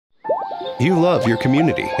You love your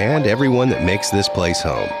community and everyone that makes this place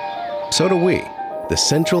home. So do we, the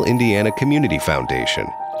Central Indiana Community Foundation.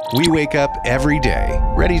 We wake up every day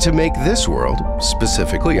ready to make this world,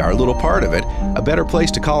 specifically our little part of it, a better place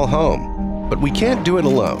to call home. But we can't do it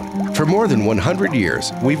alone. For more than 100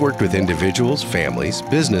 years, we've worked with individuals, families,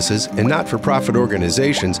 businesses, and not-for-profit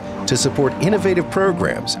organizations to support innovative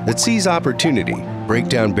programs that seize opportunity, break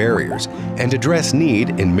down barriers, and address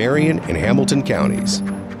need in Marion and Hamilton counties.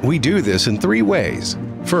 We do this in 3 ways.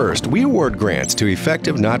 First, we award grants to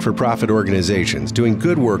effective not-for-profit organizations doing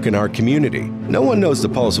good work in our community. No one knows the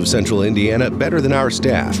pulse of Central Indiana better than our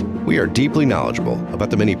staff. We are deeply knowledgeable about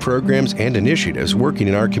the many programs and initiatives working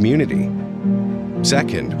in our community.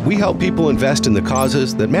 Second, we help people invest in the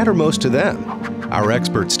causes that matter most to them. Our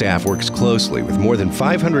expert staff works closely with more than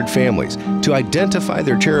 500 families to identify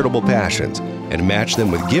their charitable passions and match them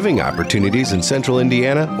with giving opportunities in Central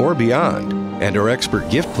Indiana or beyond. And our expert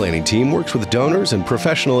gift planning team works with donors and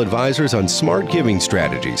professional advisors on smart giving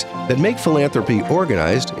strategies that make philanthropy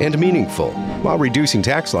organized and meaningful while reducing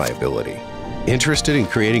tax liability. Interested in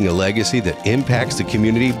creating a legacy that impacts the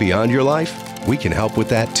community beyond your life? We can help with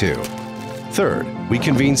that too. Third, we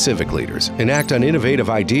convene civic leaders and act on innovative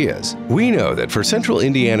ideas. We know that for Central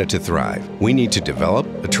Indiana to thrive, we need to develop,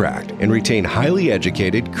 attract, and retain highly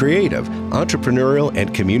educated, creative, entrepreneurial,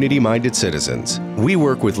 and community-minded citizens. We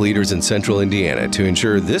work with leaders in Central Indiana to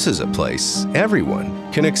ensure this is a place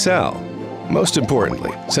everyone can excel. Most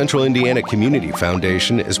importantly, Central Indiana Community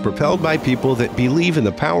Foundation is propelled by people that believe in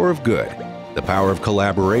the power of good, the power of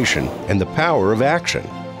collaboration, and the power of action.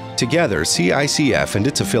 Together, CICF and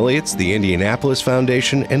its affiliates, the Indianapolis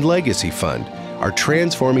Foundation and Legacy Fund, are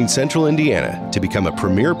transforming Central Indiana to become a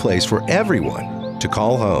premier place for everyone to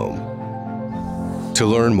call home. To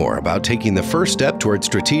learn more about taking the first step toward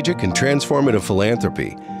strategic and transformative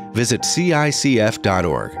philanthropy, visit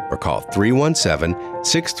CICF.org or call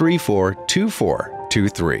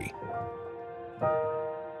 317-634-2423.